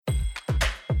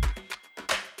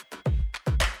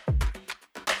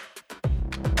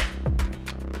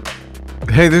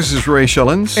Hey, this is Ray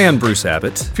Shillings. And Bruce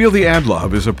Abbott. Feel the Ad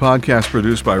Love is a podcast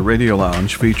produced by Radio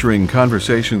Lounge featuring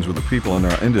conversations with the people in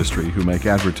our industry who make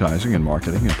advertising and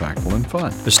marketing impactful and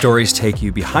fun. The stories take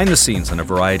you behind the scenes on a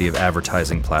variety of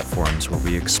advertising platforms where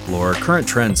we explore current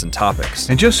trends and topics.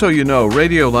 And just so you know,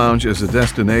 Radio Lounge is a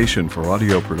destination for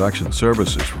audio production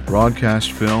services for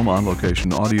broadcast, film,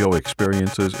 on-location audio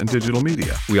experiences, and digital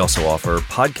media. We also offer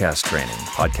podcast training,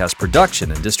 podcast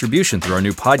production, and distribution through our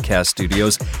new podcast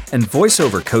studios, and voiceover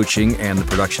coaching and the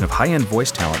production of high-end voice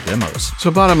talent demos.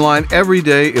 So bottom line, every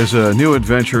day is a new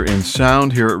adventure in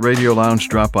sound here at Radio Lounge.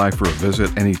 Drop by for a visit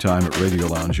anytime at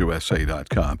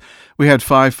RadioLoungeUSA.com. We had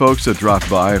 5 folks that dropped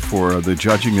by for the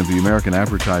judging of the American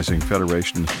Advertising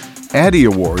Federation Addy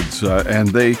Awards, and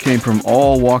they came from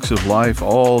all walks of life,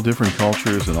 all different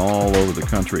cultures, and all over the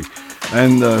country.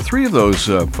 And 3 of those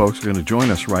folks are going to join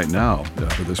us right now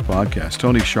for this podcast.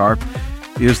 Tony Sharp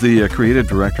is the creative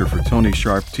director for Tony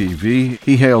Sharp TV.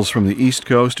 He hails from the East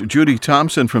Coast. Judy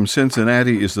Thompson from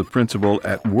Cincinnati is the principal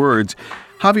at Words.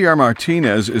 Javier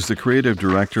Martinez is the creative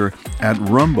director at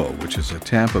Rumbo, which is a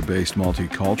Tampa-based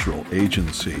multicultural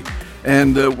agency.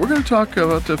 And we're going to talk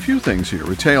about a few things here.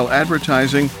 Retail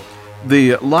advertising,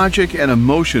 the logic and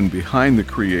emotion behind the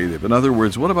creative. In other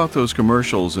words, what about those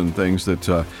commercials and things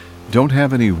that don't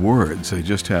have any words? They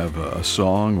just have a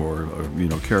song or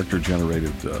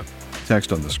character-generated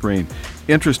text on the screen.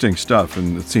 Interesting stuff,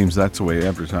 and it seems that's the way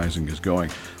advertising is going.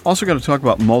 Also going to talk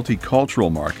about multicultural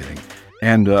marketing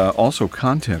and also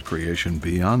content creation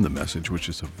beyond the message, which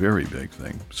is a very big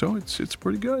thing. So it's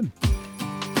pretty good.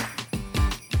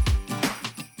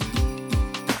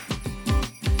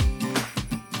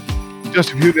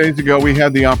 Just a few days ago, we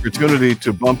had the opportunity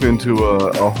to bump into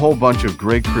a whole bunch of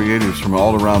great creatives from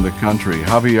all around the country.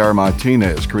 Javier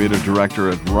Martinez, creative director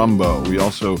at Rumbo. We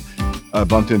also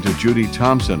bumped into Judy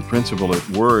Thompson, principal at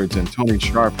Words, and Tony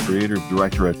Sharp, creative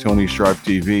director at Tony Sharp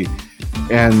TV.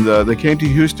 And they came to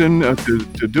Houston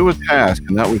to do a task,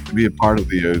 and that was to be a part of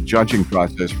the judging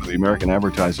process for the American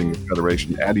Advertising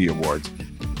Federation Addy Awards.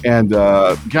 And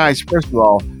guys, first of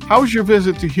all, how was your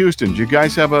visit to Houston? Did you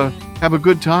guys have a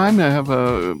good time?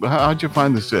 How'd you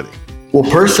find the city? Well,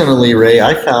 personally, Ray,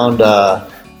 I found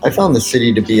the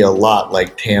city to be a lot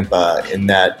like Tampa in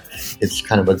that it's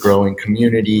kind of a growing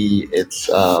community. It's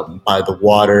by the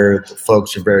water. The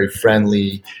folks are very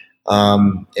friendly.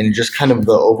 And just kind of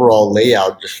the overall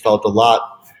layout just felt a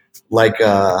lot like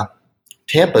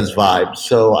Tampa's vibe.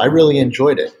 So I really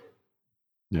enjoyed it.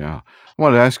 Yeah. I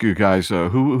wanted to ask you guys,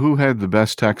 who had the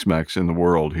best Tex-Mex in the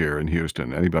world here in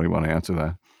Houston? Anybody want to answer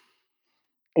that?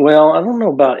 Well, I don't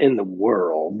know about in the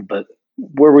world, but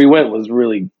where we went was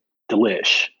really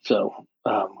delish. So,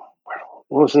 what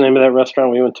was the name of that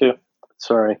restaurant we went to?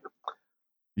 Sorry.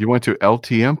 You went to El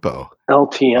Tiempo. El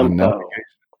Tiempo.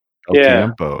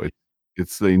 Tiempo.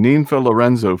 It's the Ninfa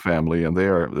Lorenzo family, and they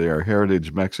are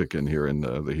heritage Mexican here in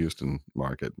the Houston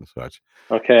market and such.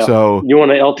 Okay. So you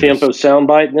want an El Tiempo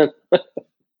soundbite then?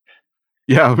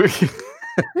 Yeah.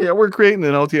 We're creating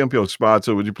an El Tiempo spot,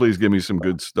 so would you please give me some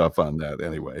good stuff on that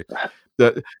anyway?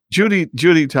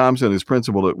 Judy Thompson is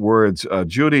principal at Words.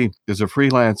 Judy is a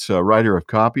freelance writer of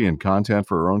copy and content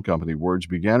for her own company, Words.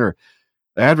 Began her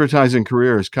advertising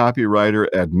career as copywriter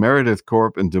at Meredith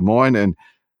Corp in Des Moines, and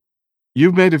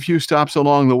you've made a few stops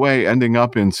along the way, ending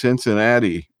up in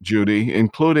Cincinnati, Judy,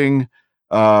 including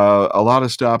a lot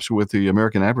of stops with the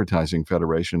American Advertising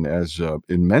Federation as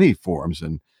in many forms.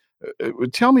 And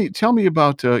tell me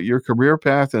about your career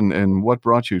path and what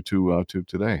brought you to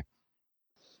today.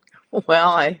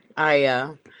 Well,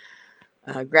 I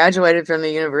graduated from the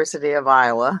University of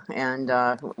Iowa and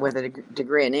with a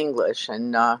degree in English.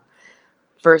 And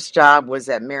first job was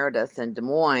at Meredith in Des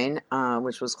Moines,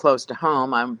 which was close to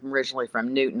home. I'm originally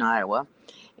from Newton, Iowa.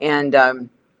 And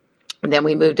then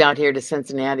we moved out here to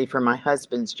Cincinnati for my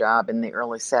husband's job in the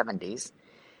early 70s.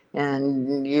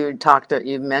 And you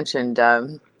mentioned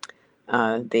the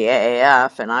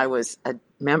AAF, and I was a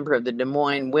member of the Des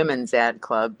Moines Women's Ad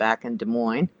Club back in Des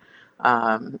Moines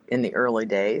in the early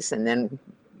days, and then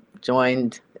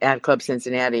joined Ad Club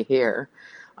Cincinnati here.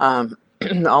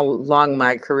 Along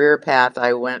my career path,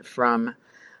 I went from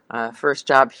first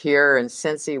job here in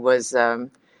Cincy was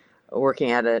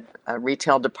working at a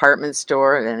retail department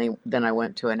store, and then I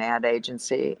went to an ad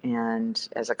agency and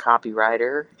as a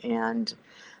copywriter, and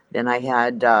then I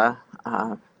had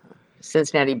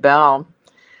Cincinnati Bell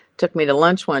took me to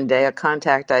lunch one day, a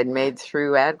contact I'd made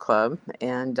through Ad Club,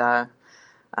 and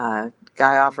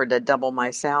guy offered to double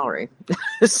my salary.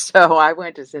 So I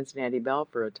went to Cincinnati Bell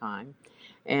for a time.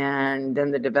 And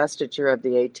then the divestiture of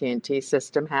the AT&T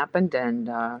system happened, and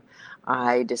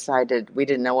I decided we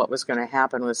didn't know what was going to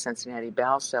happen with Cincinnati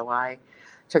Bell, so I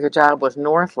took a job with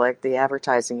Northlick, the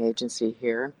advertising agency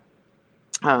here.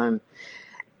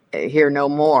 Here no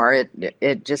more.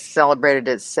 It just celebrated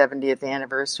its 70th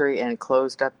anniversary and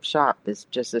closed up shop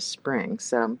just this spring.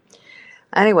 So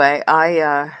anyway,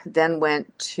 I then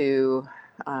went to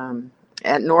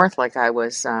at Northlick. I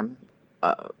was an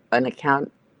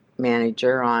account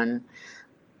manager on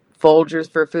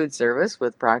Folgers for food service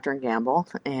with Procter & Gamble,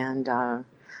 and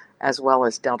as well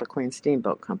as Delta Queen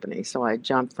Steamboat Company. So I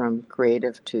jumped from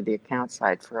creative to the account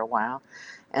side for a while.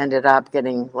 Ended up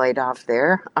getting laid off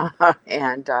there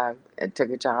and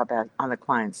took a job on the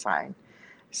client side.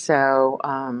 So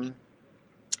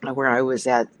where I was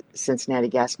at Cincinnati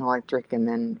Gas and Electric, and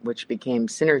then which became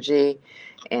Synergy,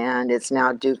 and it's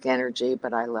now Duke Energy,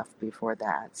 but I left before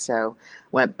that. So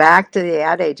went back to the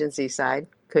ad agency side,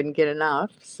 couldn't get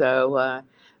enough, so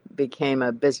became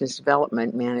a business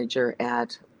development manager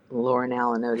at Lauren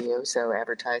Allen Odioso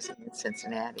Advertising in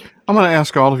Cincinnati. I'm going to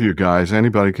ask all of you guys,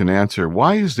 anybody can answer,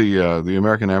 why is the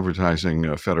American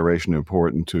Advertising Federation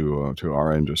important to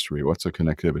our industry? What's the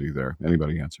connectivity there?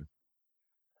 Anybody answer?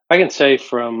 I can say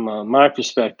from my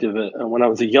perspective, when I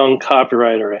was a young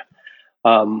copywriter,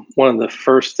 one of the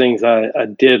first things I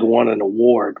did won an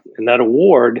award. And that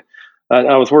award,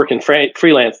 I was working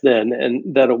freelance then,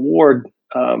 and that award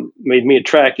made me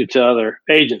attractive to other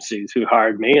agencies who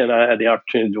hired me, and I had the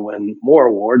opportunity to win more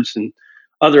awards, and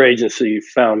other agencies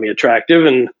found me attractive,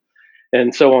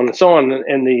 and so on and so on.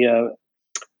 And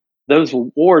those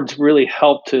awards really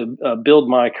helped to build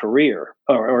my career,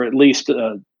 or at least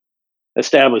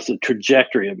establish the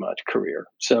trajectory of my career.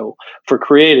 So for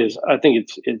creatives, I think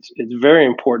it's very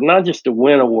important not just to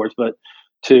win awards, but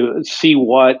to see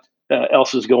what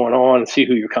else is going on and see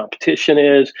who your competition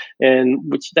is, and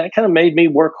which that kind of made me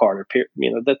work harder.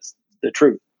 That's the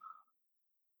truth.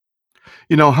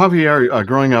 Javier,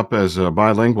 growing up as a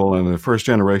bilingual and a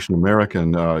first-generation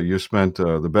American, you spent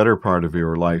the better part of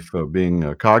your life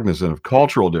being cognizant of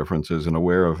cultural differences and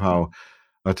aware of how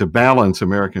to balance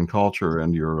American culture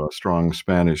and your strong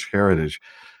Spanish heritage.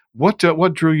 What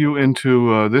drew you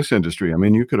into this industry? I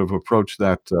mean, you could have approached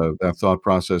that thought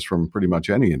process from pretty much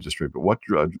any industry, but what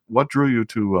drew you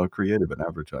to creative and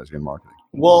advertising and marketing?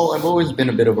 Well, I've always been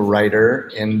a bit of a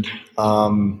writer, and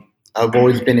I've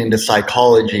always been into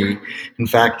psychology. In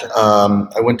fact,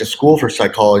 I went to school for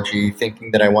psychology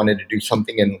thinking that I wanted to do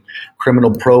something in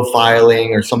criminal profiling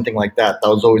or something like that. That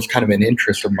was always kind of an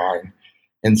interest of mine.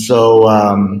 And so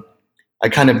I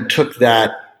kind of took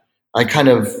that,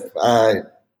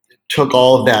 took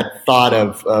all of that thought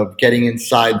of getting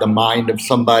inside the mind of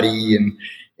somebody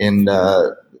and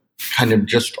kind of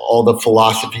just all the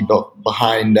philosophy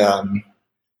behind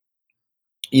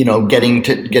getting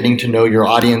to know your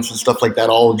audience and stuff like that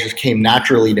all just came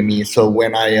naturally to me. So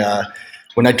when I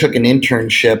took an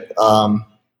internship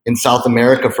in South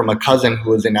America from a cousin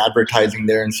who was in advertising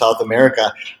there in South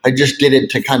America, I just did it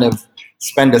to kind of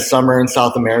spend a summer in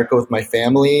South America with my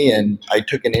family, and I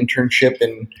took an internship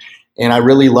and I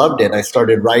really loved it. I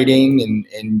started writing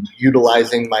and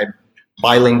utilizing my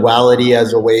bilinguality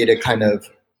as a way to kind of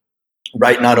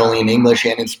write not only in English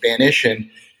and in Spanish,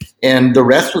 and the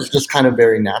rest was just kind of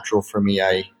very natural for me.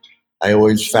 I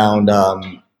always found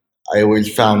a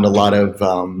lot of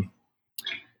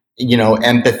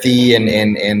empathy,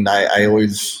 and I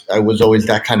was always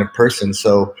that kind of person.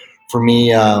 So for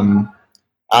me,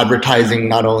 advertising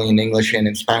not only in English and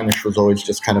in Spanish was always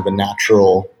just kind of a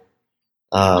natural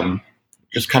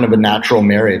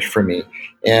marriage for me.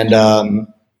 And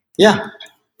yeah.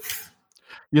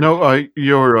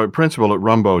 Your principal at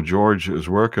Rumbo, George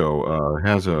Zwerko,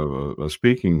 has a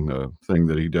speaking thing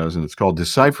that he does, and it's called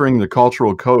Deciphering the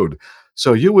Cultural Code.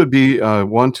 So you would be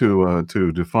one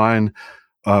to define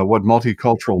what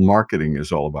multicultural marketing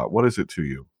is all about. What is it to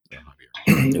you?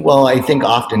 Well, I think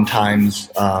oftentimes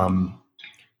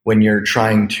when you're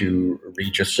trying to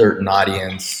reach a certain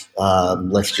audience,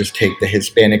 let's just take the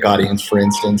Hispanic audience, for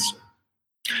instance,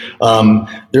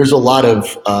 there's a lot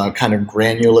of kind of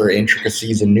granular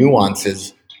intricacies and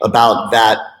nuances about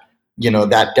that,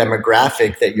 that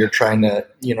demographic that you're trying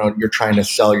to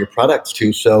sell your products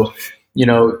to. So,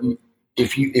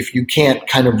 if you can't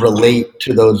kind of relate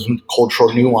to those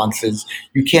cultural nuances,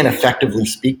 you can't effectively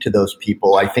speak to those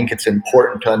people. I think it's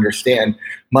important to understand,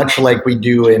 much like we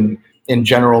do in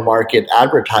general market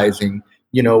advertising,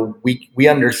 we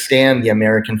understand the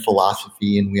American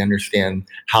philosophy and we understand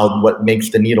what makes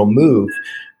the needle move.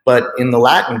 But in the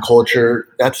Latin culture,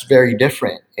 that's very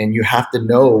different. And you have to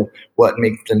know what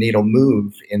makes the needle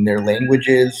move in their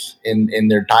languages, in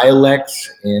their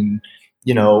dialects, in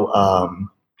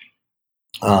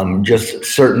just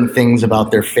certain things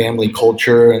about their family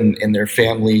culture and their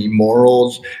family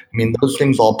morals. I mean, those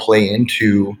things all play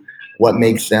into what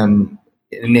makes them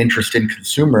an interested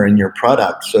consumer in your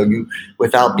product. So you,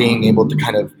 without being able to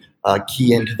kind of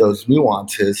key into those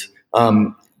nuances,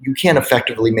 you can't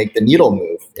effectively make the needle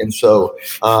move. And so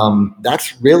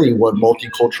that's really what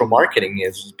multicultural marketing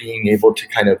is being able to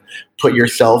kind of put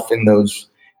yourself in those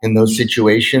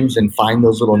situations and find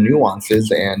those little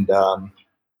nuances and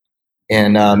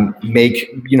make,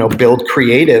 build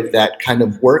creative that kind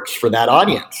of works for that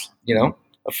audience,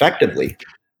 effectively.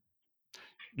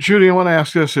 Judy, I want to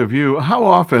ask this of you. How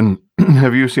often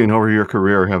have you seen over your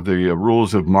career, have the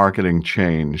rules of marketing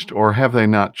changed, or have they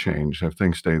not changed? Have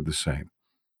things stayed the same?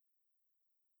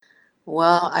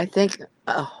 Well, I think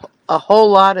a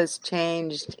whole lot has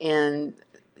changed in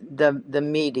the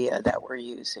media that we're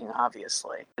using,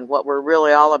 obviously. And what we're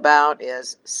really all about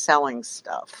is selling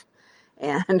stuff.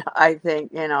 And I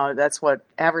think, that's what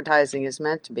advertising is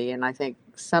meant to be. And I think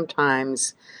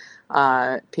sometimes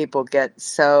people get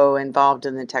so involved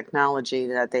in the technology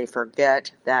that they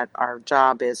forget that our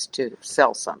job is to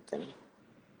sell something.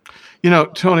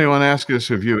 Tony, I want to ask this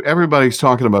of you. Everybody's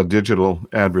talking about digital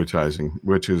advertising,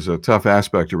 which is a tough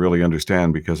aspect to really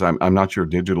understand because I'm not sure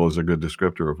digital is a good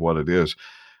descriptor of what it is.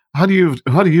 How do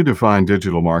you define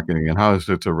digital marketing, and how does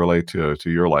it to relate to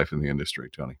your life in the industry,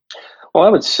 Tony? Well, I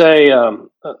would say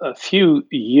a few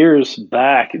years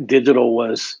back, digital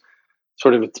was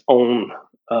sort of its own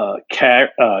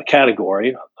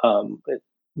category,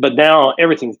 but now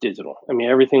everything's digital. I mean,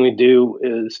 everything we do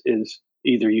is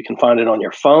either you can find it on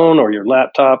your phone or your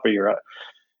laptop or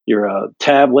your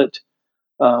tablet.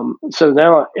 So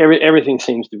now everything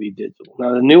seems to be digital.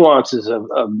 Now the nuances of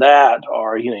that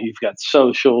are, you've got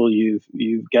social,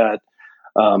 you've got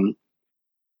um,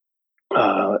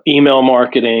 email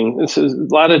marketing. This is a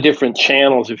lot of different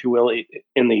channels, if you will,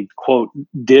 in the quote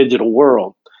digital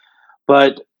world.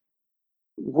 But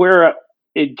where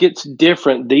it gets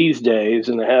different these days,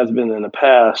 and it has been in the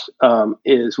past,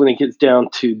 is when it gets down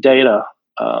to data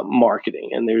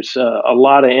marketing. And there's a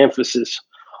lot of emphasis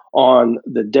on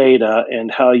the data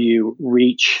and how you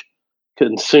reach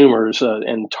consumers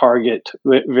and target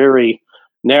very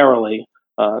narrowly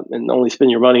and only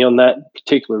spend your money on that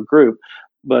particular group.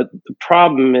 But the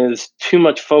problem is too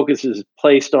much focus is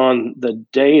placed on the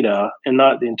data and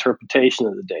not the interpretation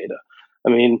of the data. I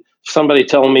mean, somebody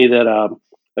telling me that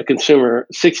a consumer,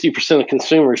 60% of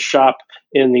consumers shop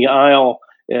in the aisle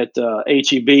at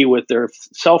HEB with their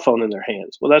cell phone in their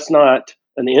hands. Well, that's not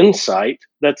an insight.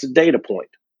 That's a data point,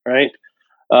 right?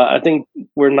 I think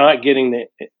we're not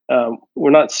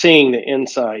seeing the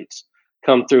insights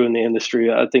come through in the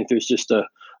industry. I think there's just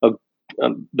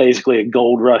basically a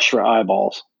gold rush for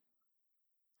eyeballs.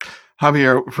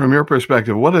 Javier, from your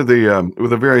perspective, what are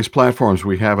the various platforms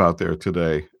we have out there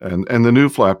today, and the new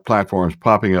platforms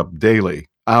popping up daily,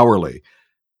 hourly?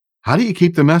 How do you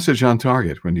keep the message on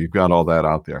target when you've got all that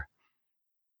out there?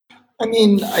 I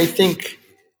mean, I think,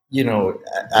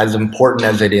 as important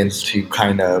as it is to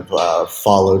kind of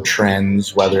follow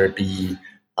trends, whether it be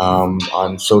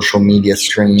on social media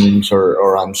streams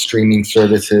or on streaming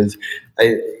services,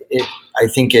 I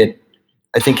think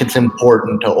it's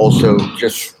important to also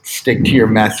just stick to your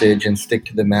message and stick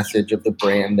to the message of the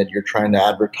brand that you're trying to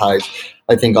advertise.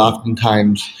 I think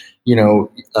oftentimes,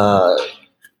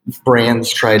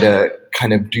 brands try to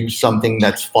kind of do something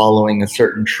that's following a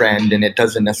certain trend, and it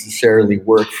doesn't necessarily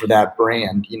work for that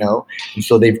brand, and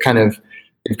so they've kind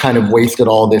of wasted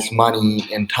all this money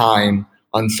and time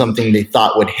on something they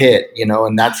thought would hit,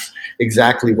 and that's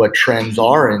exactly what trends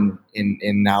are in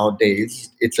nowadays.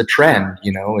 It's a trend,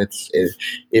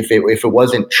 if it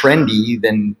wasn't trendy,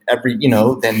 then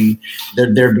then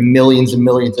there'd be millions and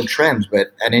millions of trends, but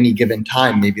at any given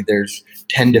time, maybe there's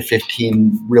 10 to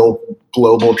 15 real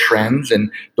global trends, and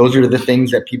those are the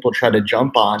things that people try to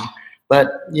jump on.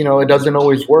 But, it doesn't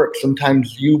always work.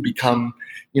 Sometimes you become,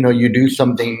 you do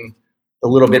something a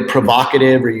little bit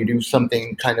provocative, or you do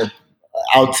something kind of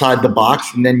outside the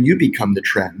box, and then you become the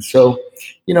trend. So,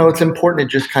 it's important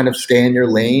to just kind of stay in your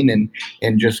lane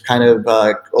and just kind of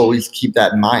always keep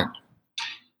that in mind.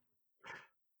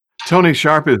 Tony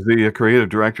Sharp is the creative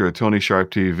director at Tony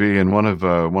Sharp TV, and one of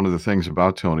the things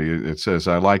about Tony, it says,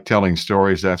 "I like telling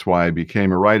stories. That's why I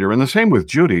became a writer." And the same with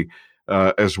Judy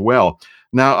as well.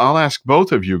 Now, I'll ask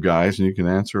both of you guys, and you can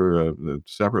answer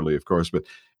separately, of course, but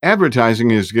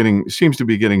advertising seems to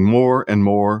be getting more and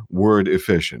more word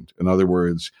efficient. In other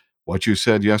words, what you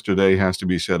said yesterday has to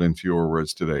be said in fewer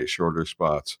words today, shorter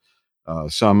spots,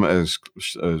 some as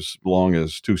long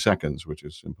as 2 seconds, which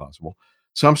is impossible.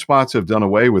 Some spots have done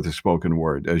away with the spoken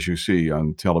word, as you see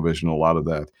on television, a lot of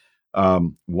that.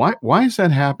 Why is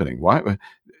that happening? Why,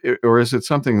 or is it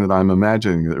something that I'm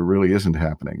imagining that really isn't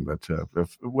happening? But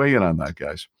weigh in on that,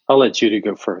 guys. I'll let Judy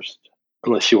go first,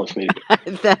 unless she wants me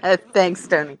to. Thanks,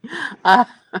 Tony. Uh,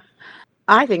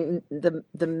 I think the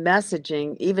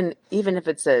messaging, even if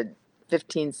it's a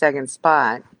 15-second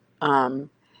spot,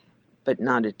 but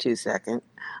not a 2-second,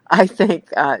 I think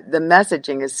the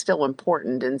messaging is still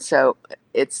important, and so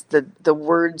it's the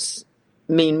words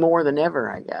mean more than ever,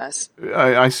 I guess.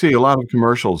 I see a lot of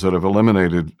commercials that have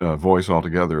eliminated voice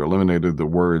altogether, eliminated the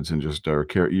words, and just are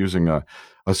using a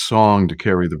song to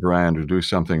carry the brand or do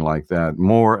something like that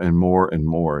more and more and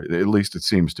more. At least it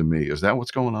seems to me. Is that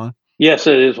what's going on? Yes,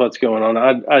 it is what's going on.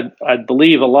 I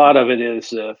believe a lot of it is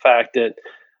the fact that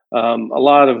a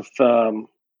lot of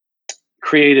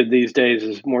creative these days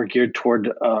is more geared toward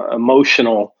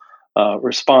emotional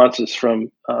responses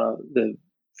from the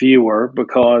viewer,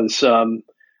 because so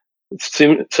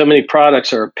many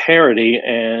products are a parody,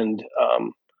 and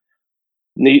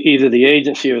either the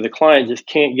agency or the client just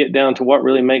can't get down to what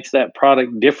really makes that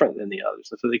product different than the others,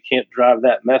 and so they can't drive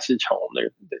that message home.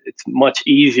 It's much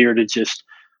easier to just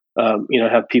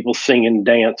have people sing and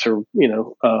dance, or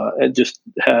and just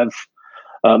have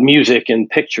music and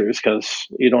pictures, because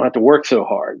you don't have to work so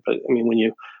hard. But I mean, when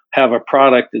you have a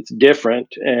product that's different,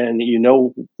 and you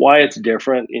know why it's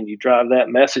different, and you drive that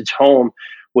message home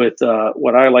with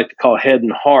what I like to call head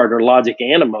and heart, or logic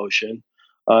and emotion,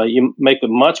 you make a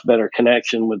much better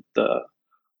connection with the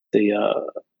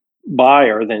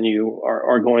buyer than you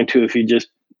are going to if you just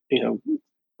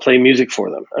play music for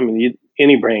them. I mean,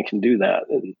 any brand can do that,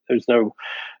 and there's no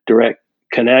direct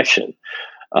connection.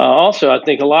 Also, I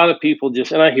think a lot of people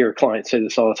and I hear clients say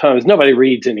this all the time, is nobody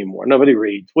reads anymore. Nobody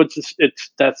reads.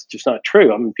 That's just not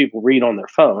true. I mean, people read on their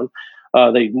phone.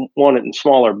 They want it in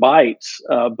smaller bites,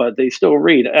 but they still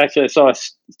read. Actually, I saw a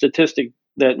statistic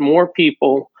that more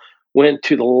people went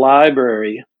to the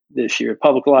library this year,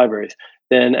 public libraries,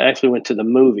 than actually went to the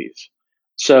movies.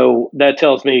 So that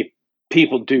tells me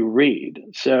people do read.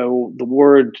 So the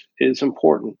word is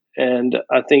important. And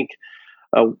I think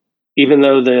even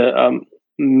though the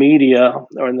media,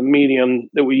 or in the medium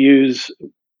that we use,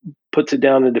 puts it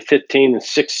down into 15 and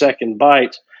 6-second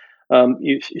bites,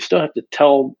 you still have to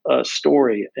tell a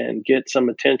story and get some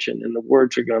attention, and the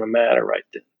words are going to matter right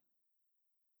then.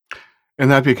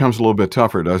 And that becomes a little bit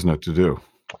tougher, doesn't it, to do?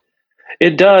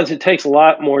 It does. It takes a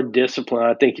lot more discipline,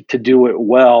 I think, to do it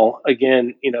well.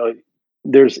 Again,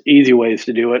 there's easy ways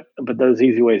to do it, but those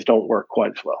easy ways don't work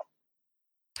quite as well.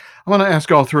 I want to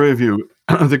ask all three of you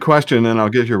the question, and I'll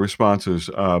get your responses.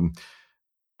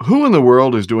 Who in the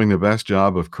world is doing the best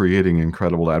job of creating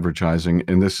incredible advertising?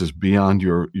 And this is beyond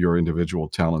your individual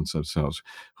talents themselves.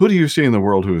 Who do you see in the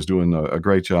world who is doing a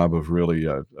great job of really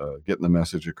getting the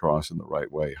message across in the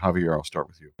right way? Javier, I'll start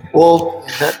with you. Well,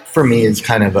 that for me is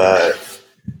kind of a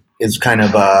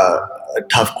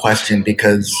tough question,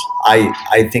 because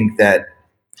I think that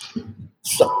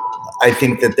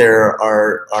there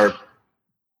are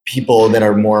people that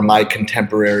are more my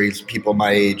contemporaries, people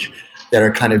my age, that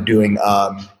are kind of doing,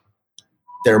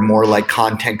 they're more like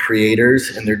content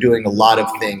creators, and they're doing a lot of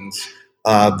things.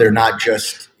 They're not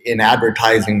just in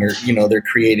advertising, or, they're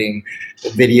creating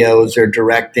videos, they're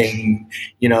directing,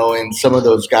 and some of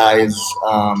those guys,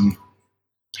 are,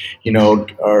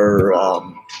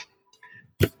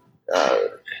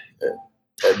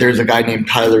 there's a guy named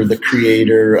Tyler, the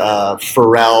Creator,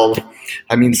 Pharrell.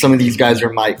 I mean, some of these guys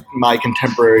are my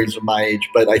contemporaries of my age,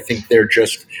 but I think they're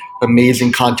just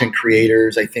amazing content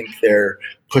creators. I think they're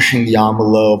pushing the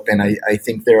envelope, and I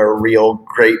think they're a real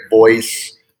great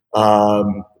voice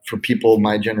for people of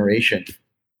my generation.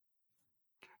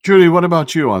 Judy, what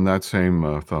about you on that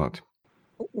same thought?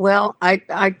 Well, I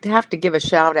have to give a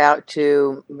shout out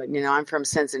to, I'm from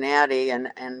Cincinnati,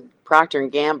 and Procter &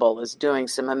 Gamble is doing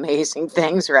some amazing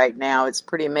things right now. It's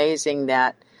pretty amazing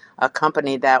that a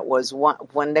company that was,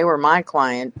 when they were my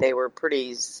client, they were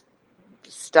pretty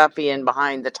stuffy and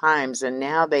behind the times, and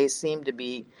now they seem to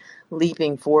be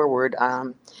leaping forward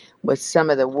with some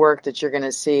of the work that you're going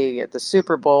to see at the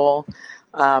Super Bowl.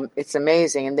 It's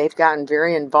amazing, and they've gotten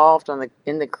very involved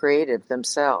in the creative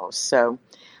themselves. So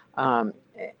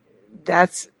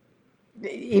that's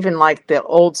even like the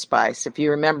Old Spice. If you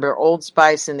remember Old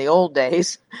Spice in the old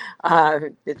days,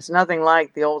 it's nothing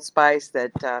like the Old Spice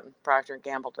that Procter &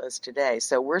 Gamble does today.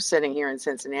 So we're sitting here in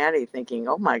Cincinnati thinking,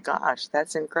 oh my gosh,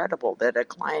 that's incredible that a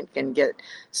client can get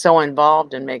so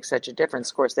involved and make such a difference.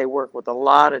 Of course, they work with a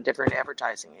lot of different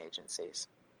advertising agencies.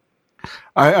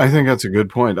 I think that's a good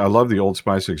point. I love the Old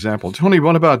Spice example. Tony,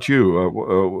 what about you?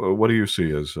 What do you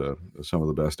see as some of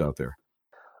the best out there?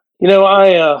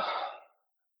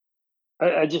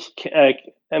 I just can't.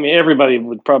 I mean, everybody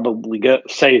would probably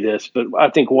say this, but I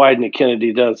think Wieden and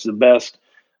Kennedy does the best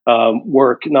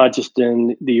work, not just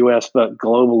in the U.S. but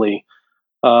globally.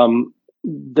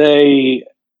 They,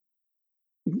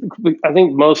 I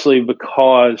think, mostly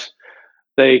because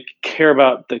they care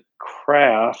about the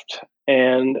craft,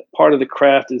 and part of the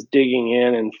craft is digging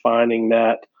in and finding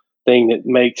that thing that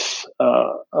makes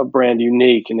a brand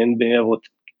unique, and then being able to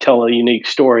tell a unique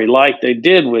story, like they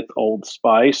did with Old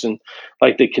Spice, and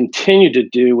like they continue to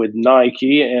do with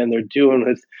Nike, and they're doing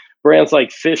with brands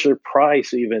like Fisher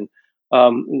Price. Even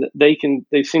they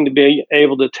seem to be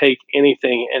able to take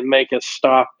anything and make us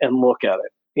stop and look at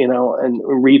it, and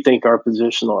rethink our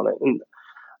position on it,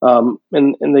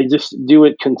 and they just do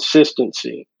it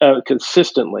consistently,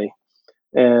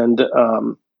 and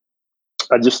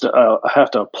I just have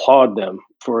to applaud them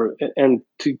for, and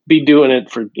to be doing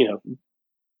it for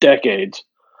decades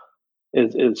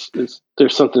is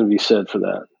there's something to be said for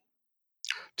that.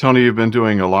 Tony, you've been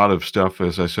doing a lot of stuff,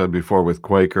 as I said before, with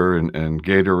Quaker and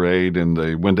Gatorade and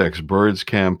the Windex Birds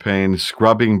campaign,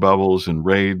 scrubbing bubbles, and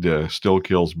Raid still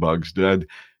kills bugs dead,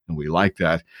 and we like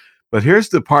that. But here's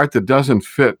the part that doesn't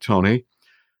fit, Tony.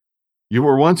 You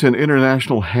were once an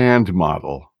international hand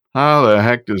model. How the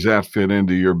heck does that fit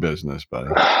into your business,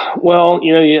 buddy? Well,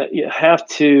 you have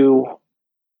to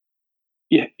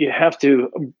you have to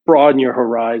broaden your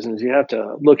horizons. You have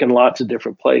to look in lots of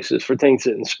different places for things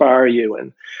that inspire you,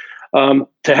 and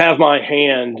to have my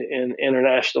hand in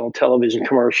international television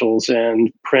commercials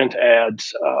and print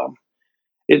ads,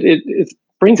 it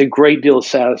brings a great deal of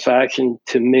satisfaction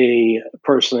to me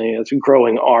personally as a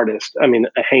growing artist. I mean,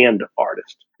 a hand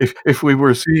artist. If we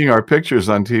were seeing our pictures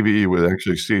on TV, you would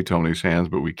actually see Tony's hands,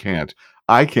 but we can't.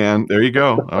 I can. There you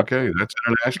go. Okay, that's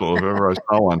international if ever I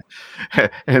saw one.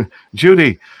 And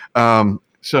Judy,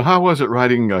 so how was it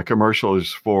writing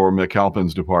commercials for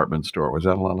McAlpin's department store? Was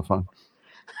that a lot of fun?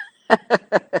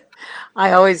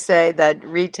 I always say that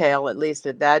retail, at least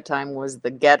at that time, was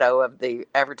the ghetto of the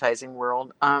advertising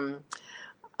world. When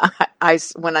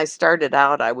I started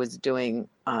out, I was doing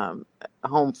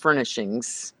home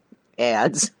furnishings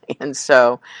ads, and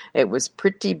so it was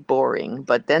pretty boring.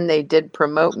 But then they did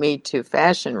promote me to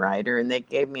fashion writer, and they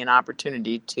gave me an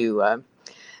opportunity to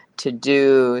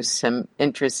do some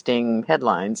interesting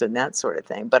headlines and that sort of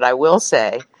thing. But I will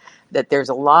say that there's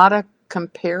a lot of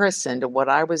comparison to what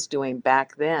I was doing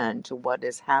back then to what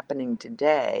is happening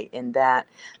today, in that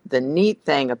the neat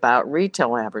thing about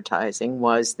retail advertising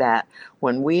was that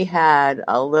when we had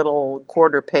a little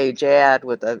quarter-page ad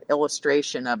with an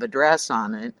illustration of a dress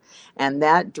on it, and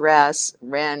that dress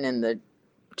ran in the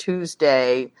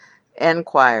Tuesday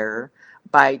Enquirer,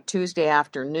 by Tuesday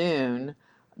afternoon,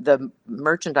 the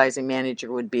merchandising manager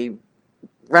would be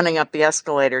running up the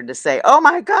escalator to say, "Oh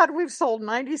my God, we've sold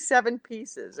 97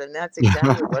 pieces." And that's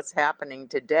exactly what's happening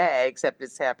today, except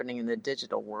it's happening in the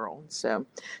digital world. So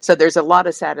there's a lot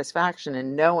of satisfaction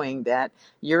in knowing that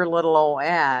your little old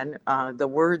ad, the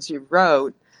words you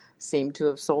wrote, seem to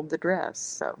have sold the dress.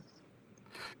 So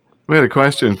we had a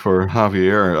question for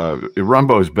Javier.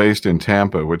 Rumbo is based in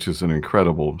Tampa, which is an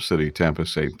incredible city, Tampa,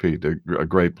 St. Pete, a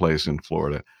great place in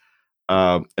Florida.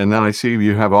 And then I see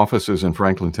you have offices in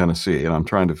Franklin, Tennessee, and I'm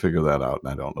trying to figure that out,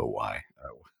 and I don't know why.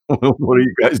 What are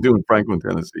you guys doing in Franklin,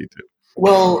 Tennessee, too?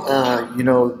 Well,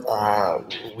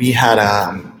 we had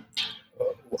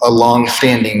a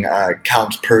long-standing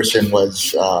councilperson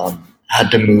was had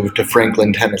to move to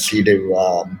Franklin, Tennessee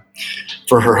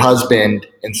for her husband,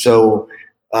 and so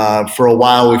for a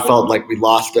while we felt like we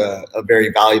lost a very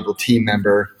valuable team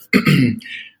member.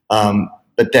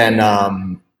 But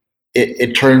then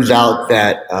it turns out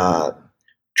that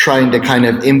trying to kind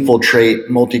of infiltrate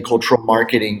multicultural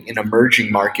marketing in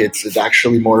emerging markets is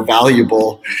actually more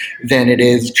valuable than it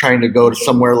is trying to go to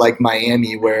somewhere like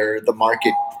Miami, where the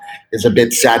market is a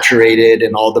bit saturated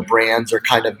and all the brands are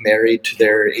kind of married to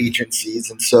their agencies.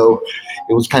 And so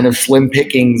it was kind of slim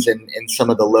pickings in some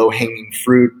of the low-hanging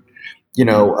fruit,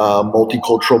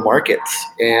 multicultural markets.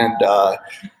 And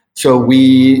so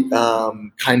we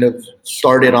kind of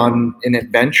started on an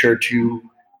adventure to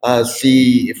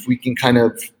see if we can kind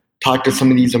of talk to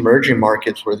some of these emerging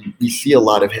markets where we see a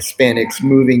lot of Hispanics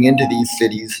moving into these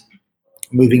cities,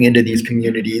 moving into these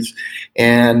communities,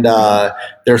 and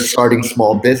they're starting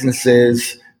small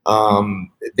businesses.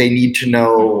 They need to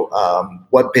know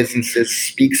what businesses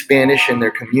speak Spanish in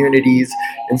their communities.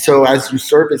 And so as you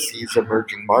service these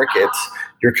emerging markets,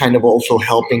 you're kind of also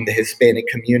helping the Hispanic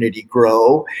community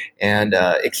grow and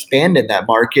expand in that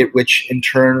market, which in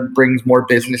turn brings more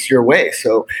business your way.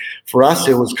 So for us,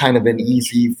 it was kind of an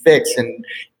easy fix. And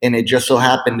it just so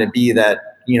happened to be that,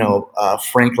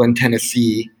 Franklin,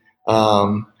 Tennessee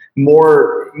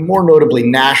more notably,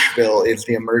 Nashville is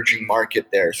the emerging market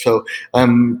there. So,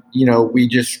 we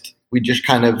just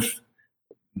kind of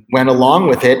went along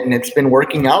with it, and it's been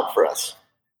working out for us.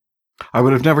 I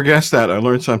would have never guessed that. I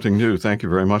learned something new. Thank you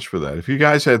very much for that. If you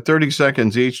guys had 30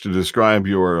 seconds each to describe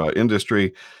your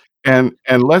industry, and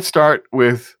let's start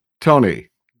with Tony.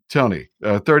 Tony,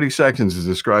 30 seconds to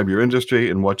describe your industry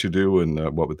and what you do, and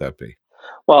what would that be?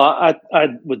 Well, I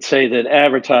would say that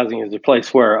advertising is a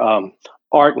place where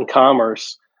art and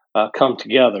commerce come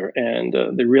together, and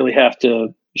they really have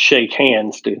to shake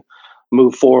hands to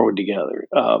move forward together.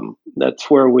 That's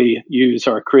where we use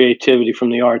our creativity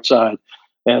from the art side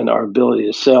and our ability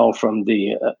to sell from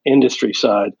the industry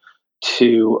side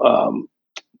to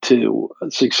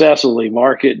successfully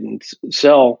market and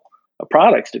sell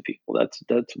products to people. That's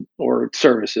or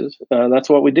services. That's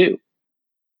what we do.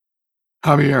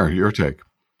 Javier, your take.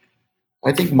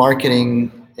 I think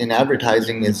marketing and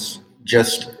advertising is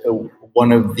just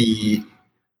one of the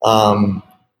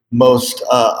most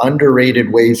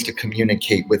underrated ways to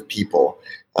communicate with people.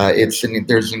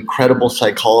 There's incredible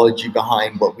psychology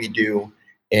behind what we do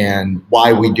and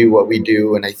why we do what we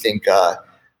do. And I think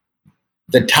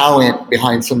the talent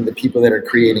behind some of the people that are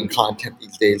creating content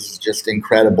these days is just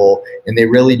incredible. And they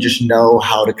really just know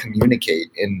how to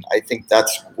communicate. And I think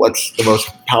that's what's the most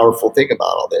powerful thing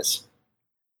about all this.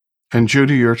 And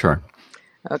Judy, your turn.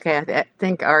 Okay, I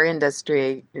think our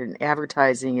industry in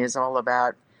advertising is all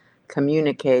about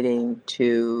communicating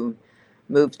to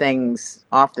move things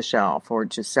off the shelf or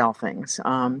to sell things.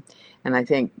 And I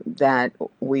think that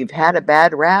we've had a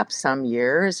bad rap some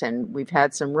years, and we've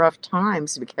had some rough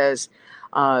times because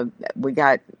we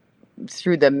got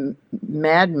through the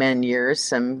Mad Men years,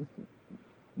 some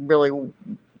really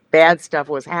bad stuff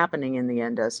was happening in the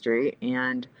industry.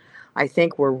 And I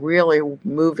think we're really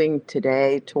moving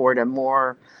today toward a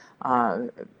more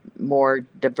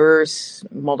diverse,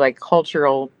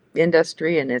 multicultural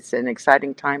industry, and it's an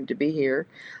exciting time to be here.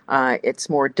 It's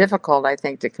more difficult, I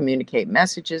think, to communicate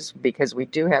messages because we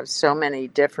do have so many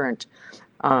different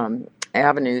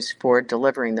avenues for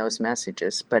delivering those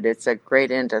messages. But it's a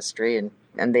great industry, and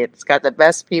it's got the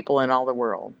best people in all the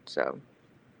world. So.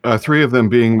 Three of them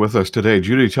being with us today.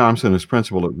 Judy Thompson is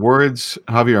principal at Words,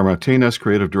 Javier Martinez,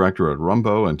 creative director at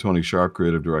Rumbo, and Tony Sharp,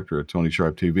 creative director at Tony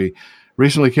Sharp TV.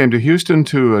 Recently came to Houston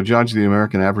to judge the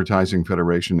American Advertising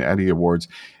Federation Addy Awards.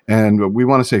 And we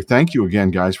want to say thank you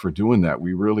again, guys, for doing that.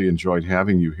 We really enjoyed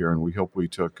having you here, and we hope we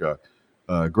took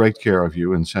great care of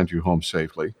you and sent you home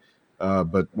safely.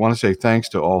 But want to say thanks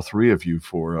to all three of you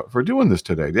for doing this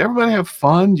today. Did everybody have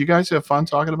fun? You guys have fun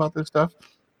talking about this stuff?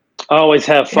 I always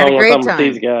have fun with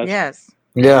these guys. Yes.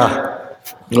 Yeah,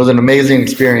 it was an amazing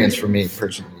experience for me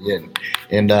personally,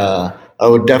 and I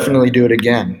would definitely do it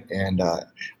again. And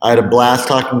I had a blast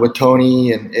talking with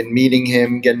Tony and meeting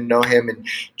him, getting to know him, and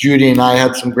Judy and I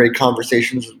had some great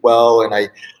conversations as well. And I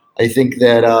think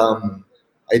that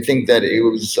it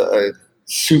was a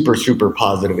super, super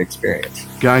positive experience.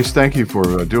 Guys, thank you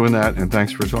for doing that, and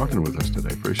thanks for talking with us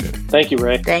today. Appreciate it. Thank you,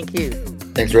 Ray. Thank you.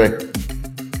 Thanks, Ray.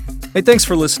 Hey, thanks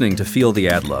for listening to Feel the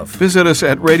Ad Love. Visit us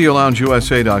at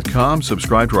RadioLoungeUSA.com.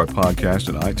 Subscribe to our podcast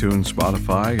at iTunes,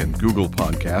 Spotify, and Google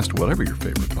Podcast, whatever your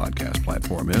favorite podcast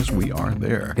platform is. We are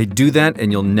there. Hey, do that and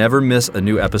you'll never miss a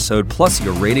new episode. Plus,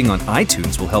 your rating on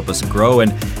iTunes will help us grow.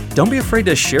 And don't be afraid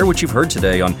to share what you've heard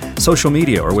today on social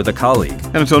media or with a colleague.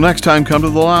 And until next time, come to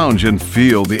the lounge and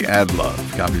feel the ad love.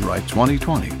 Copyright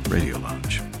 2020 Radio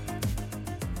Lounge.